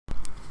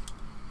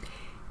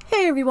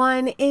Hey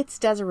everyone, it's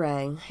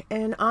Desiree,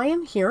 and I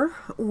am here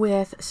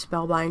with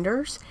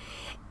Spellbinders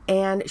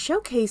and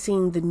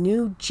showcasing the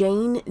new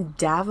Jane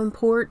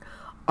Davenport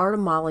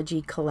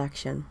Artomology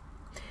collection.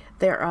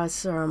 There are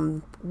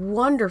some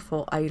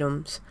wonderful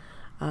items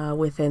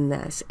within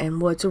this,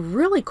 and what's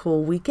really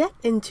cool, we get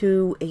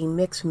into a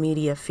mixed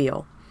media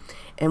feel,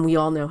 and we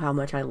all know how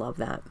much I love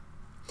that.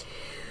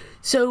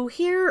 So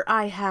here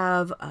I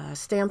have a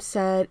stamp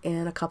set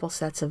and a couple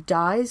sets of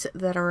dies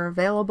that are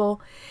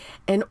available.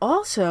 And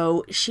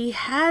also she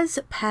has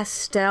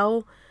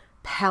pastel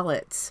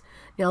palettes.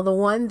 Now the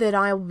one that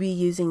I'll be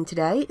using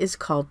today is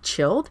called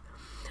Chilled.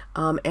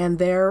 And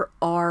there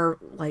are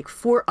like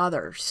 4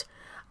 others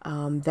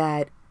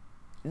that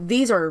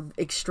these are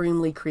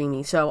extremely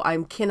creamy. So I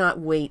cannot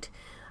wait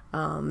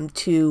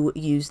to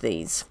use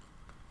these.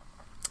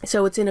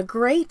 So it's in a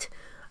great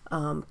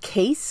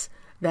case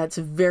that's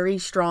very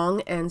strong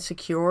and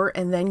secure,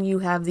 and then you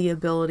have the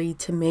ability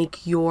to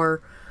make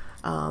your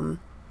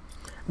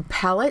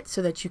palette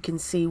so that you can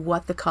see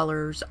what the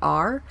colors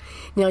are.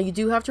 Now you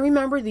do have to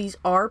remember these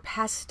are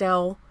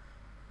pastel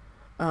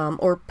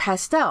or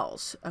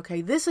pastels. Okay,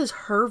 this is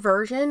her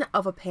version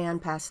of a pan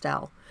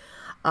pastel.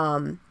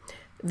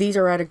 These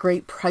are at a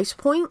great price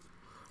point.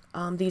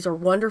 These are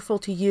wonderful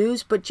to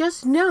use, but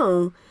just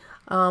know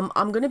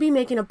I'm going to be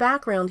making a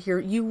background here.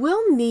 You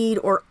will need,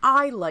 or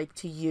I like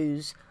to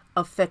use,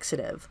 a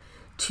fixative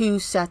to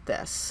set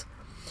this.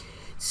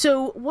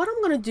 So what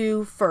I'm going to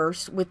do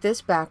first with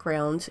this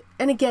background,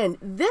 and again,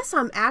 this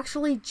I'm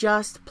actually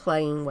just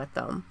playing with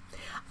them.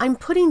 I'm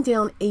putting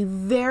down a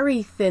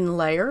very thin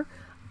layer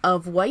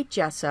of white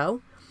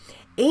gesso,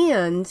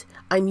 and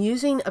I'm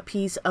using a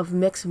piece of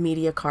mixed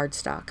media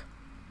cardstock.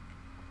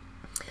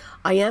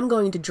 I am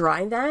going to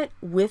dry that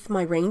with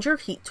my Ranger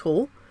heat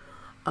tool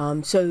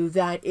so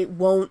that it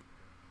won't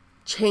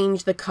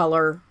change the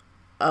color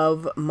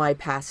of my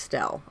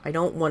pastel. I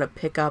don't want to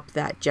pick up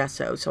that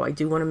gesso, so I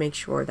do want to make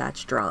sure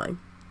that's dry.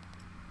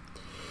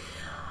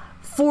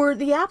 For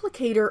the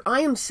applicator, I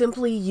am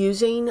simply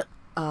using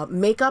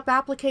makeup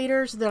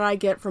applicators that I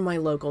get from my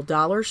local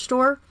dollar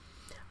store.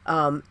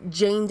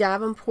 Jane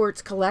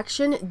Davenport's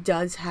collection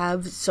does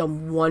have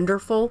some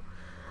wonderful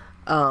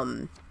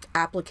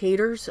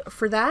applicators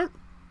for that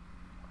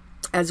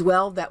as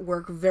well that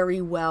work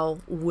very well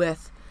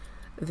with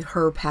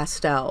her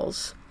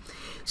pastels.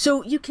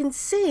 So you can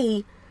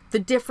see the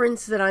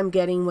difference that I'm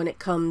getting when it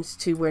comes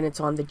to when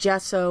it's on the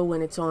gesso,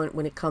 when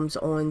it comes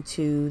on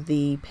to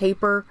the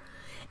paper,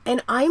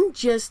 and I'm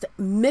just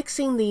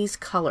mixing these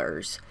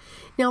colors.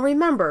 Now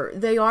remember,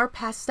 they are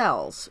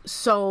pastels,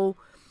 so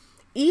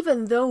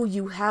even though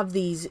you have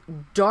these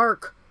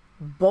dark,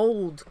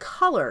 bold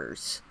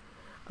colors,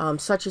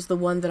 such as the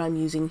one that I'm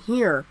using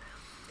here,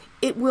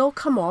 it will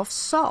come off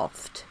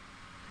soft.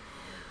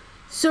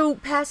 So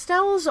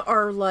pastels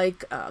are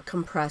like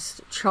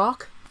compressed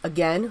chalk.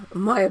 Again,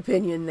 my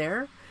opinion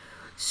there.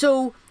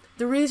 So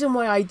the reason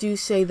why I do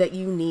say that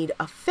you need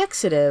a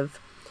fixative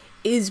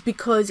is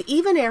because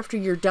even after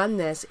you're done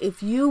this,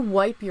 if you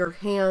wipe your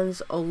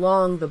hands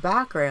along the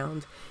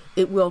background,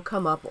 it will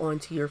come up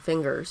onto your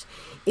fingers.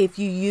 If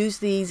you use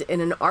these in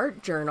an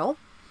art journal,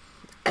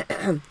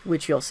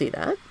 which you'll see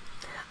that,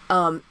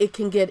 it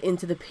can get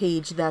into the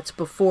page that's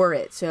before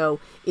it. So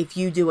if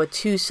you do a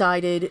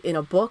two-sided in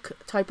a book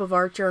type of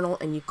art journal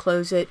and you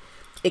close it,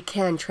 it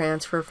can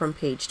transfer from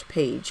page to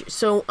page.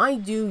 So I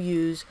do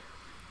use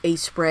a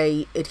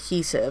spray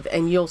adhesive,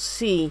 and you'll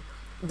see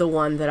the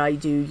one that I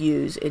do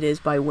use. It is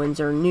by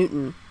Winsor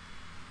Newton.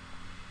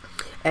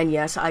 And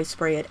yes, I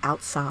spray it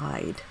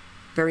outside,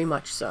 very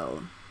much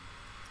so.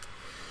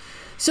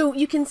 So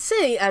you can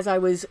see, as I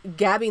was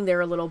gabbing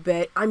there a little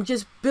bit, I'm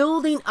just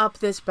building up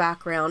this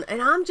background, and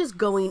I'm just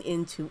going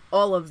into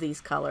all of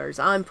these colors.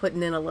 I'm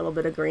putting in a little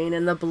bit of green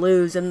and the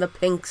blues and the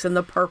pinks and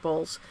the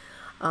purples.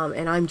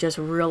 And I'm just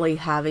really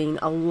having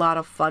a lot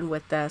of fun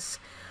with this.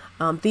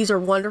 These are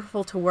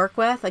wonderful to work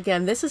with.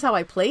 Again, this is how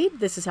I played.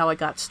 This is how I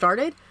got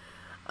started.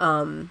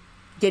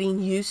 Getting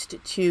used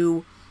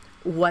to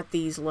what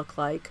these look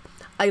like.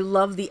 I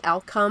love the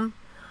outcome.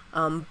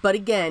 But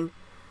again,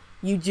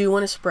 you do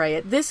want to spray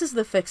it. This is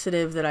the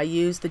fixative that I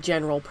use, the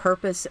general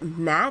purpose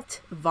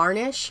matte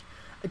varnish.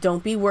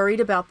 Don't be worried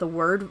about the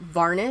word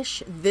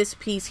varnish. This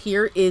piece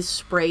here is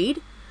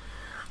sprayed.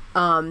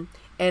 And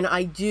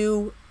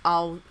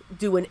I'll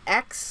do an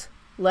X,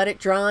 let it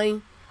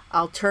dry.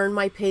 I'll turn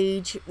my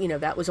page, you know,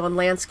 that was on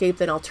landscape,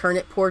 then I'll turn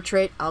it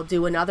portrait. I'll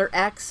do another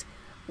X,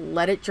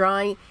 let it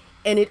dry,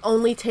 and it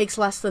only takes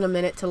less than a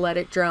minute to let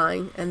it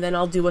dry. And then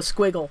I'll do a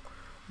squiggle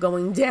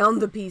going down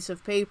the piece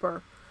of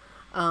paper.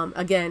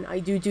 Again, I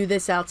do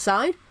this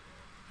outside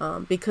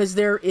because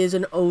there is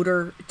an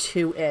odor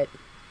to it.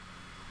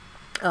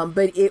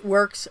 But it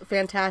works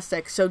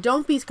fantastic. So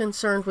don't be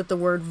concerned with the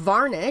word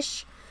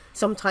varnish.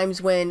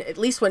 Sometimes at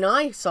least when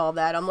I saw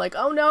that, I'm like,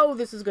 oh no,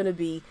 this is going to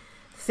be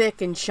thick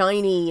and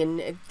shiny,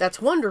 and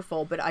that's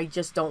wonderful, but I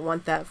just don't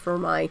want that for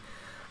my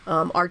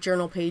art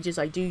journal pages.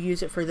 I do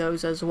use it for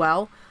those as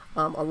well,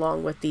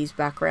 along with these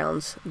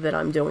backgrounds that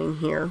I'm doing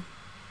here.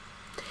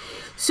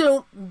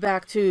 So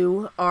back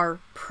to our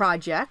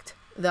project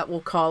that we'll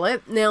call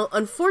it. Now,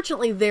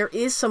 unfortunately, there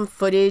is some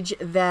footage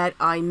that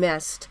I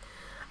missed.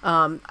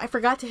 I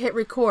forgot to hit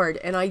record,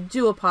 and I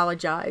do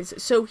apologize.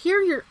 So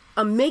here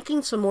I'm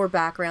making some more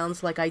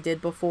backgrounds like I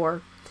did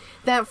before.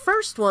 That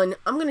first one,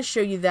 I'm going to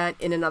show you that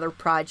in another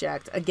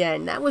project.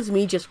 Again, that was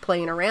me just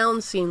playing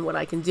around, seeing what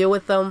I can do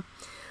with them,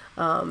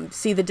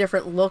 see the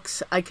different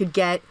looks I could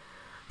get,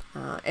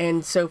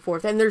 and so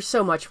forth. And there's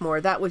so much more.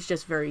 That was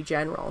just very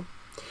general.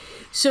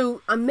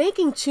 So I'm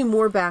making two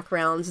more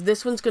backgrounds.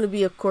 This one's going to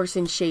be, of course,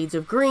 in shades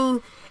of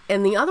green,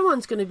 and the other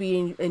one's going to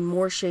be in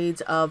more shades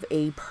of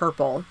a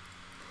purple.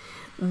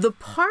 The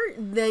part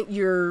that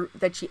you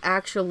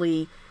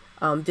actually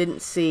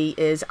didn't see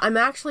is I'm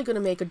actually going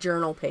to make a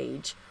journal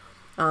page.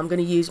 I'm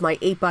going to use my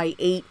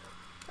 8x8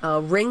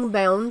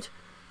 ring-bound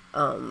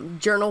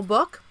journal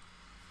book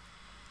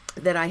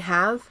that I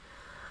have,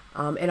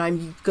 and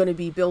I'm going to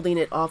be building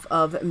it off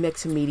of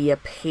mixed media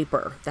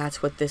paper.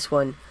 That's what this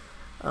one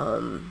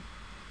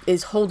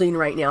is holding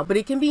right now, but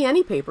it can be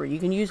any paper. You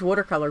can use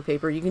watercolor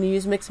paper, you can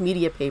use mixed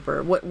media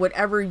paper,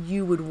 whatever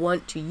you would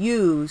want to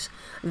use,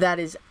 that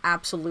is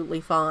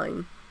absolutely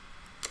fine.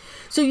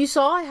 So you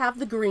saw I have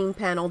the green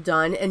panel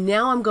done, and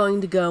now I'm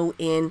going to go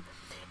in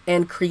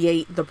and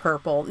create the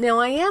purple. Now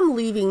I am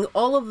leaving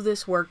all of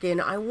this work in.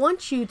 I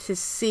want you to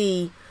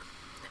see,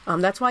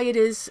 that's why it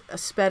is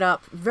sped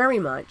up very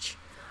much.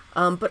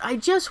 But I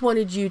just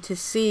wanted you to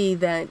see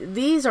that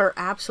these are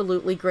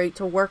absolutely great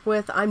to work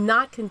with. I'm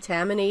not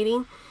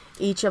contaminating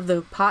each of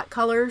the pot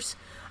colors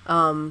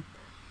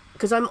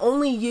because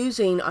I'm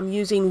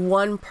using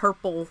one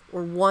purple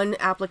or one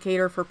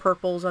applicator for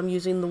purples. I'm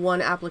using the one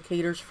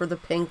applicators for the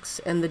pinks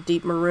and the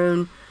deep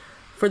maroon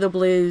for the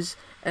blues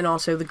and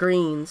also the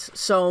greens.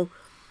 So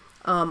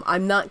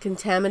I'm not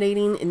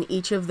contaminating in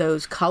each of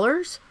those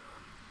colors.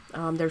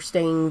 They're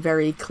staying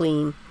very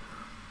clean.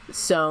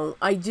 So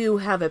I do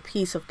have a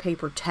piece of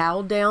paper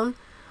towel down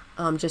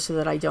just so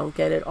that I don't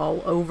get it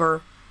all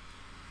over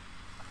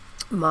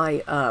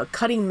my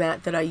cutting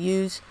mat that I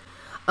use.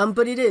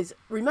 But it is,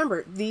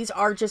 remember, these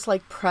are just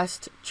like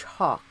pressed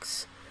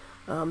chalks.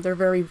 They're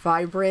very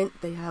vibrant.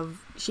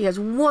 She has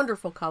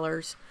wonderful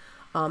colors.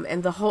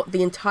 And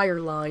the entire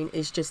line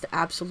is just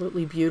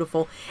absolutely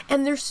beautiful.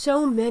 And there's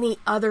so many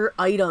other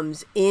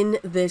items in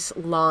this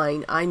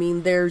line. I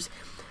mean, there's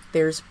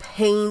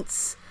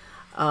paints,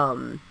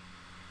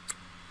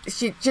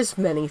 just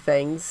many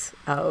things.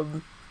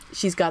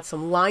 She's got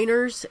some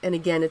liners, and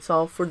again, it's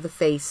all for the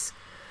face.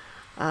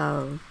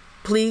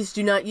 Please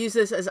do not use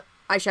this as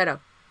eyeshadow.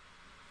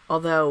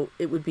 Although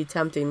it would be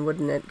tempting,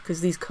 wouldn't it? Because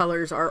these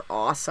colors are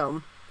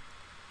awesome.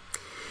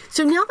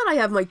 So now that I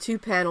have my two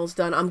panels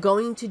done, I'm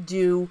going to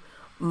do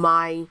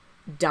my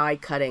die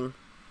cutting.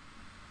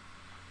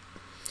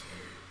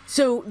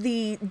 So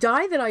the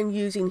die that I'm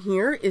using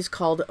here is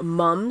called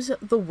Mum's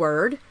the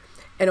Word.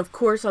 And of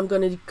course, I'm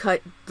going to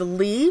cut the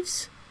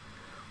leaves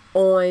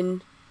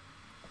on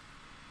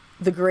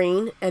the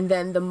green and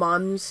then the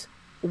mums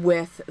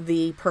with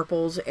the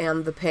purples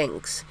and the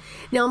pinks.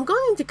 Now I'm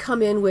going to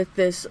come in with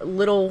this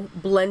little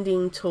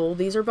blending tool.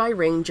 These are by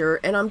Ranger,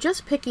 and I'm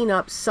just picking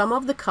up some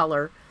of the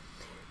color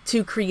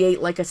to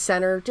create like a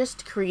center, just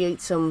to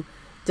create some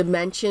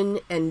dimension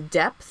and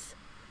depth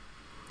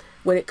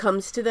when it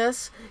comes to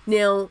this.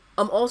 Now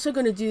I'm also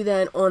going to do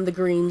that on the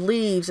green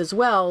leaves as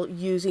well,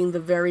 using the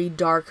very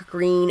dark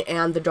green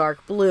and the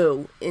dark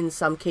blue in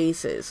some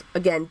cases.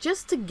 Again,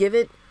 just to give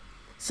it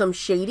some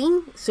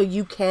shading, so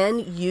you can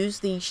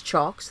use these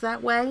chalks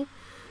that way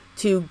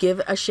to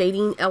give a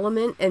shading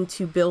element and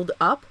to build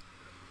up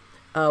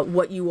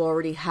what you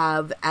already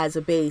have as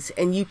a base.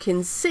 And you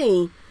can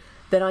see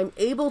that I'm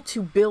able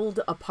to build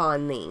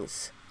upon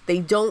these. They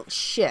don't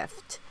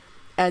shift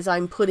as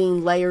I'm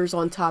putting layers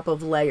on top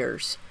of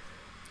layers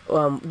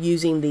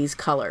using these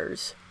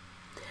colors.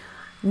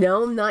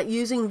 No, I'm not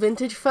using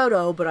vintage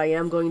photo, but I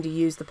am going to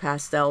use the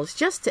pastels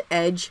just to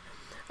edge,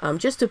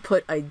 just to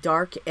put a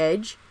dark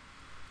edge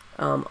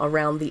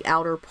around the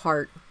outer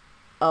part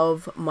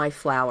of my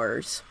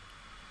flowers.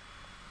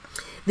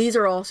 These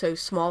are also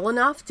small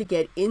enough to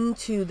get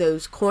into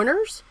those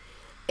corners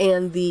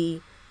and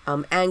the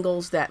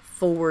angles that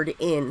forward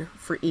in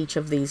for each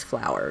of these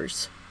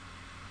flowers.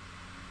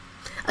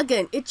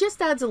 Again, it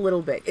just adds a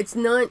little bit. It's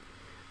not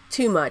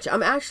too much.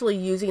 I'm actually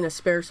using a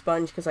spare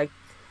sponge because I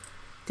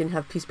didn't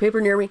have a piece of paper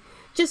near me,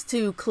 just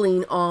to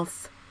clean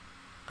off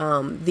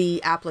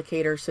the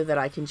applicator so that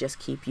I can just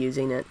keep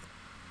using it.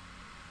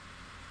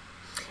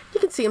 You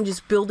can see I'm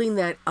just building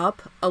that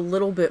up a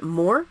little bit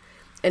more,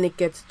 and it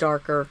gets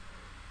darker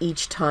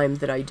each time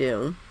that I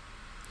do.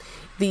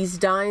 These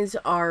dies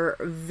are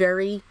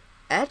very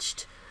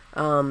etched,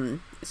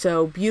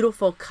 so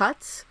beautiful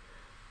cuts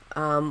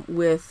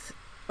with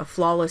a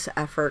flawless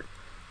effort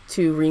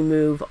to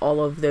remove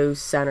all of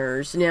those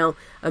centers. Now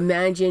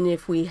imagine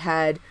if we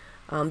had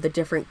the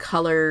different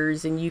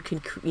colors, and you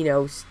can, you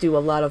know, do a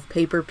lot of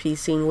paper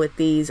piecing with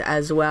these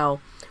as well,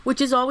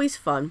 which is always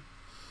fun.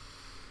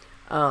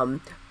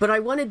 But I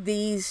wanted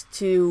these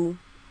to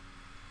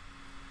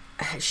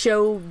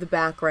show the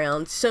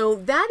background. So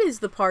that is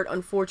the part,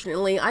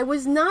 unfortunately, I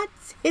was not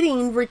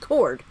hitting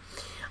record.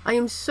 I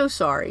am so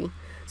sorry.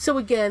 So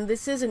again,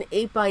 this is an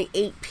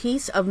 8x8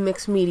 piece of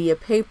mixed media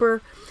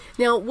paper.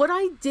 Now, what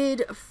I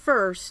did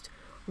first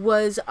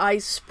was I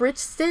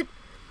spritzed it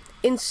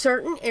in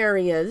certain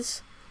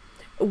areas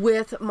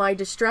with my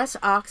Distress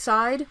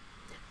Oxide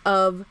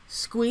of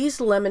squeezed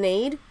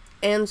lemonade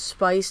and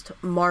spiced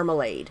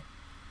marmalade.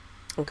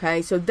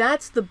 Okay, so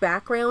that's the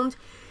background.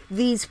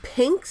 These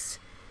pinks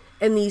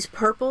and these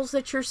purples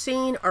that you're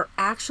seeing are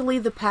actually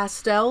the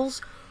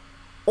pastels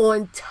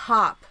on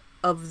top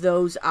of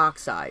those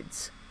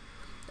oxides.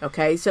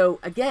 Okay, so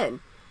again,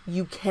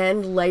 you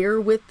can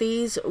layer with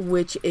these,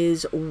 which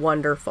is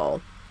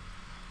wonderful.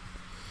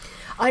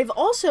 I've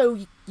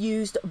also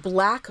used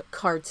black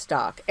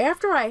cardstock.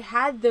 After I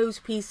had those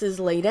pieces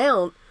laid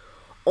out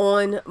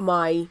on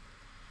my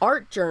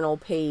art journal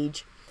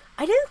page,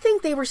 I didn't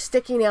think they were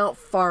sticking out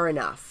far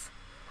enough.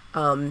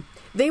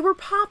 They were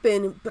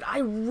popping, but I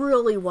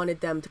really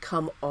wanted them to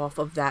come off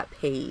of that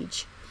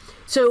page.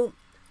 So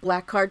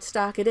black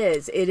cardstock it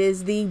is. It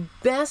is the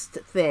best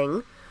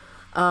thing,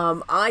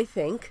 I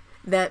think,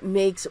 that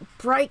makes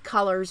bright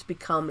colors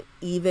become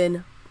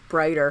even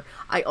brighter.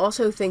 I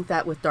also think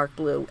that with dark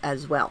blue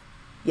as well.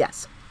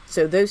 Yes.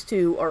 So those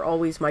two are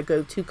always my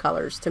go-to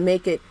colors to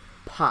make it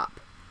pop.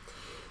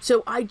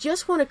 So I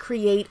just want to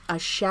create a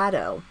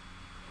shadow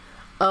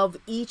of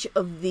each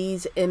of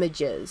these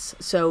images.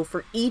 So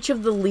for each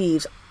of the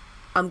leaves,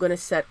 I'm going to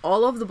set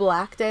all of the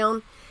black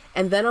down,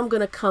 and then I'm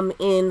going to come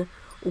in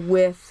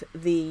with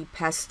the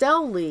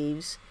pastel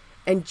leaves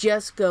and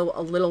just go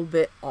a little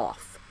bit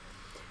off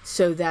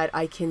so that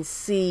I can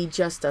see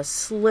just a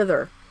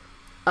slither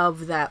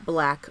of that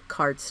black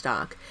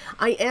cardstock.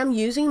 I am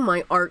using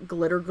my art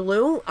glitter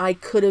glue. I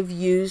could have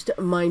used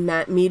my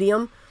matte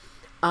medium,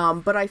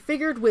 but I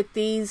figured with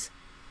these,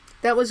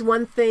 that was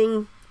one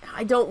thing.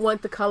 I don't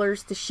want the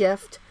colors to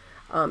shift,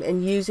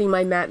 and using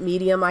my matte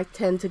medium, I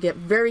tend to get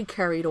very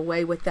carried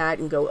away with that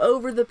and go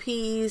over the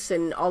piece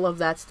and all of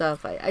that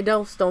stuff. I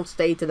don't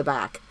stay to the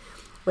back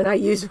when I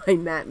use my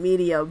matte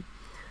medium.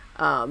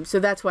 So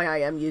that's why I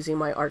am using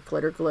my art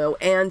glitter glue.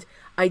 And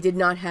I did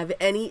not have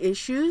any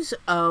issues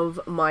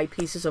of my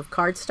pieces of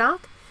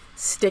cardstock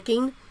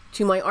sticking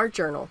to my art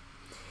journal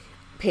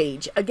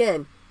page.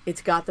 Again,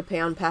 it's got the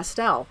pan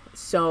pastel,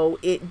 so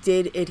it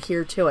did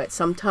adhere to it.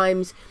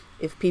 Sometimes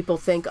if people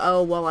think,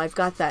 oh, well, I've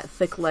got that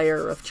thick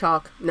layer of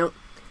chalk. Nope,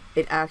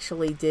 it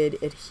actually did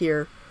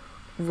adhere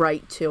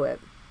right to it.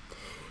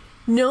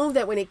 Know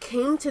that when it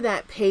came to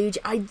that page,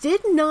 I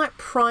did not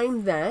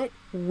prime that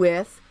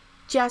with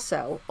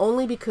gesso,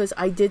 only because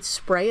I did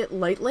spray it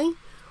lightly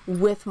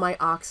with my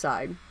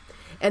oxide.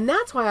 And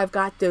that's why I've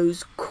got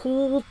those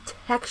cool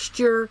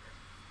texture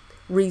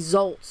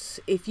results.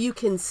 If you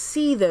can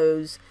see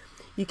those,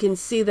 you can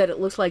see that it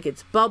looks like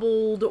it's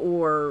bubbled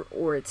or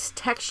it's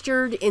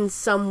textured in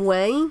some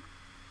way.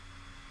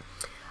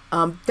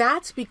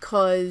 That's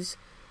because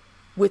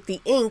with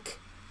the ink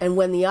and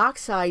when the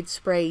oxide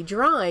spray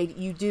dried,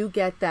 you do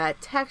get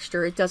that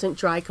texture. It doesn't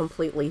dry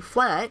completely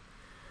flat.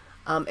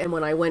 And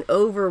when I went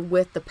over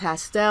with the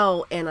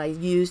pastel and I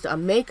used a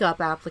makeup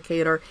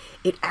applicator,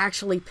 it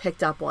actually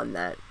picked up on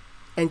that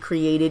and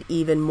created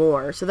even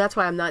more. So that's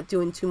why I'm not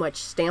doing too much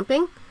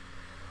stamping,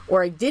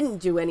 or I didn't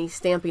do any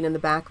stamping in the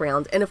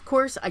background. And of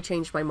course, I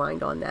changed my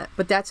mind on that,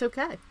 but that's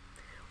okay.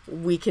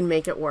 We can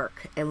make it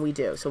work, and we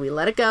do. So we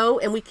let it go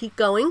and we keep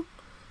going,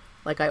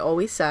 like I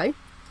always say.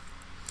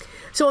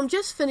 So I'm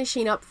just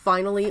finishing up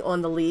finally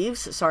on the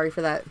leaves. Sorry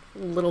for that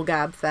little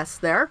gab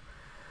fest there.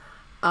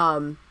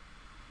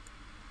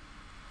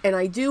 And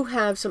I do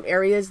have some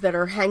areas that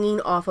are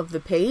hanging off of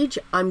the page.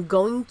 I'm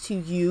going to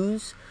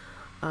use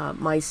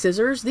my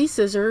scissors. These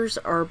scissors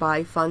are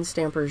by Fun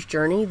Stamper's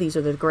Journey. These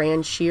are the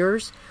Grand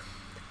Shears.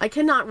 I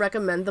cannot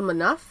recommend them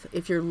enough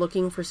if you're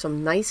looking for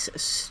some nice,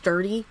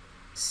 sturdy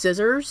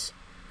scissors.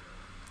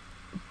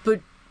 But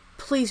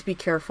please be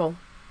careful.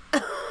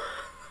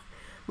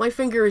 My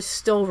finger is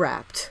still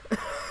wrapped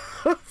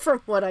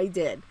from what I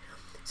did.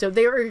 So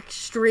they are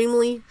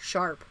extremely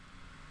sharp.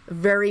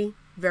 Very,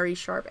 very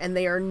sharp, and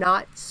they are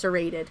not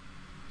serrated,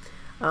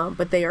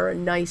 but they are a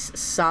nice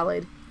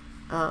solid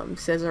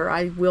scissor.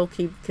 I will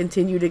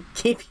continue to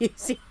keep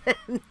using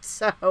them.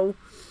 So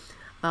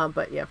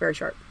but yeah, very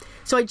sharp.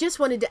 So I just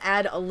wanted to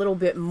add a little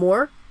bit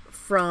more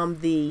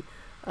from the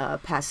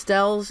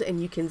pastels, and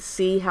you can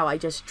see how I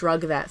just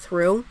drug that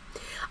through.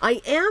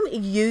 I am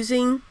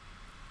using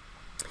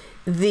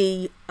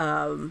the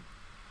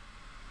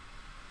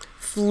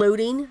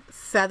floating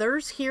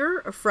feathers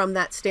here from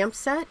that stamp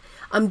set.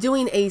 I'm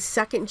doing a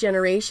second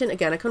generation.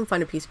 Again, I couldn't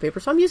find a piece of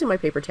paper, so I'm using my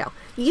paper towel.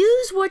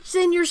 Use what's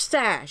in your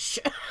stash.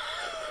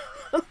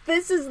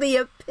 This is the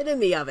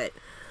epitome of it.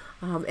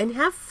 And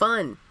have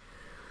fun.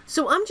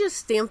 So I'm just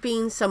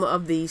stamping some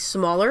of the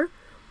smaller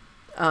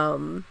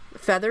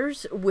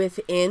feathers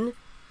within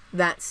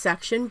that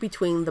section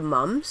between the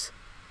mums.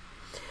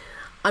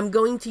 I'm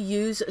going to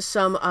use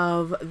some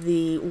of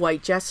the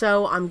white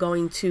gesso. I'm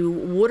going to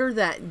water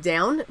that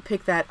down,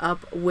 pick that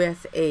up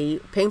with a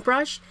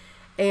paintbrush,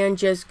 and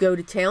just go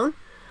to town.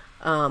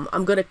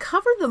 I'm going to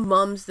cover the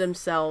mums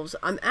themselves.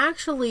 I'm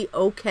actually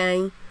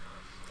okay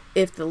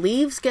if the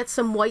leaves get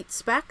some white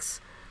specks,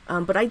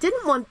 but I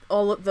didn't want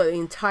all of the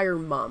entire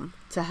mum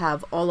to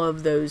have all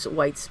of those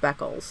white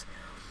speckles.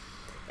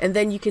 And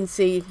then you can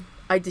see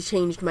I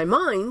changed my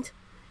mind,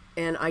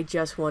 and I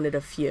just wanted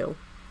a few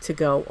to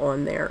go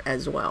on there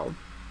as well.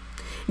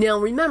 Now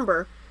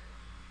remember,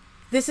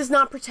 this is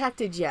not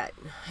protected yet.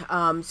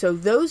 So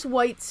those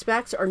white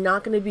specks are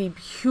not going to be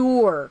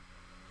pure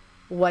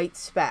white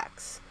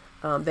specks.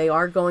 They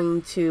are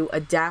going to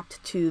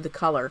adapt to the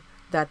color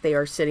that they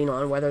are sitting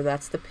on, whether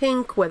that's the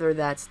pink, whether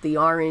that's the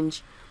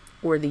orange,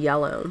 or the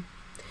yellow.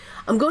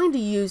 I'm going to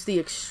use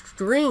the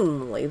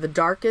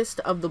darkest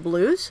of the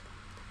blues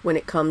when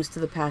it comes to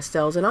the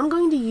pastels, and I'm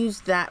going to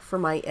use that for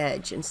my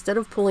edge. Instead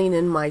of pulling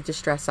in my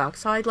Distress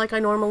Oxide like I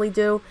normally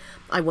do,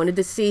 I wanted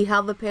to see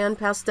how the pan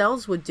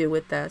pastels would do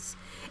with this,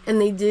 and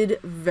they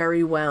did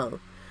very well.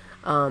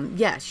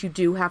 Yes, you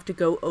do have to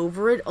go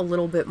over it a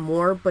little bit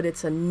more, but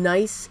it's a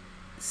nice,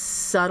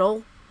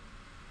 subtle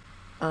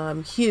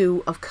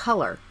hue of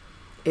color.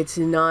 It's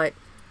not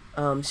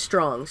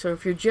strong. So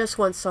if you just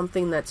want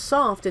something that's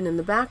soft and in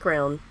the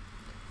background,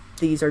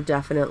 these are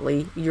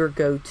definitely your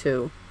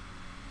go-to.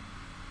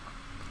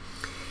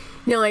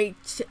 Now I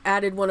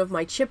added one of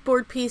my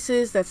chipboard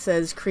pieces that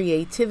says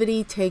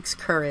creativity takes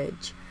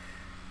courage.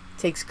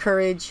 It takes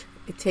courage.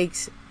 It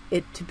takes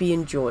it to be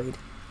enjoyed.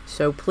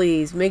 So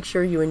please make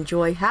sure you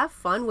enjoy, have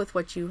fun with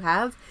what you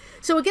have.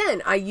 So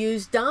again, I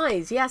used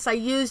dyes. Yes, I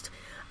used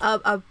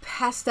a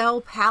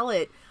pastel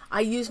palette.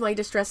 I used my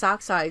Distress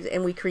Oxides,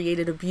 and we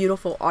created a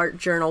beautiful art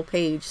journal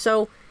page.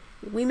 So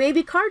we may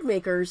be card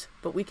makers,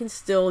 but we can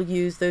still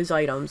use those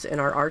items in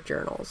our art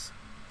journals.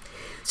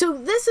 So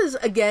this is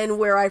again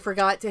where I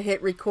forgot to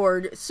hit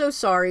record. So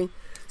sorry.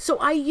 So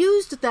I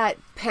used that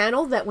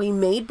panel that we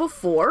made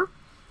before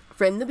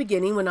from the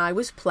beginning when I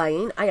was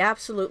playing. I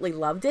absolutely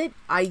loved it.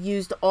 I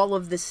used all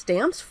of the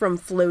stamps from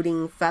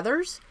Floating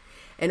Feathers,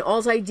 and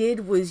all I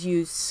did was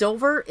use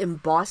silver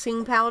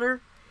embossing powder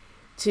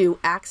to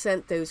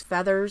accent those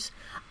feathers.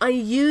 I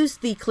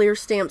used the clear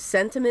stamp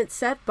sentiment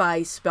set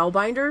by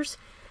Spellbinders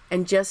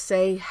and just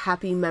say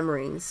happy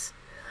memories.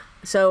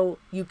 So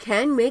you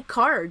can make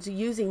cards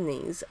using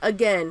these.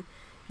 Again,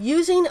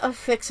 using a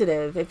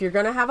fixative, if you're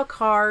going to have a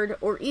card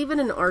or even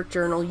an art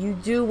journal, you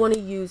do want to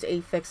use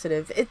a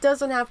fixative. It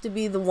doesn't have to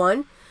be the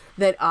one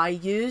that I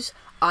use.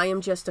 I am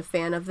just a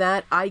fan of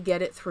that. I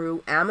get it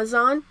through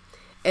Amazon,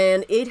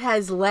 and it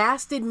has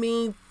lasted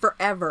me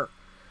forever.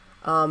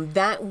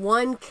 That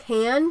one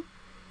can,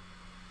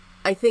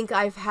 I think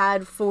I've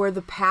had for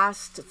the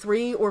past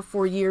 3 or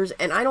 4 years,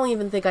 and I don't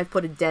even think I've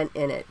put a dent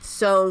in it.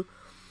 So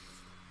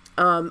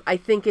I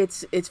think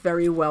it's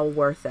very well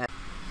worth it.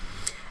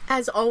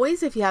 As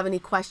always, if you have any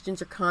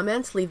questions or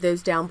comments, leave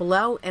those down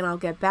below, and I'll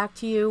get back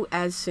to you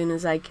as soon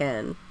as I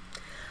can.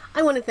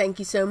 I want to thank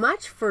you so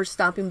much for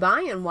stopping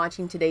by and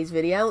watching today's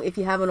video. If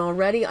you haven't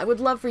already, I would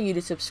love for you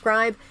to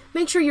subscribe.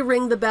 Make sure you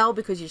ring the bell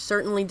because you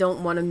certainly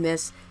don't want to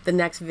miss the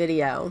next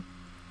video.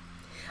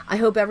 I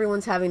hope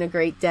everyone's having a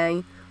great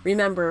day.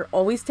 Remember,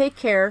 always take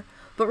care,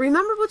 but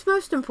remember what's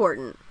most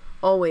important.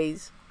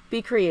 Always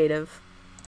be creative.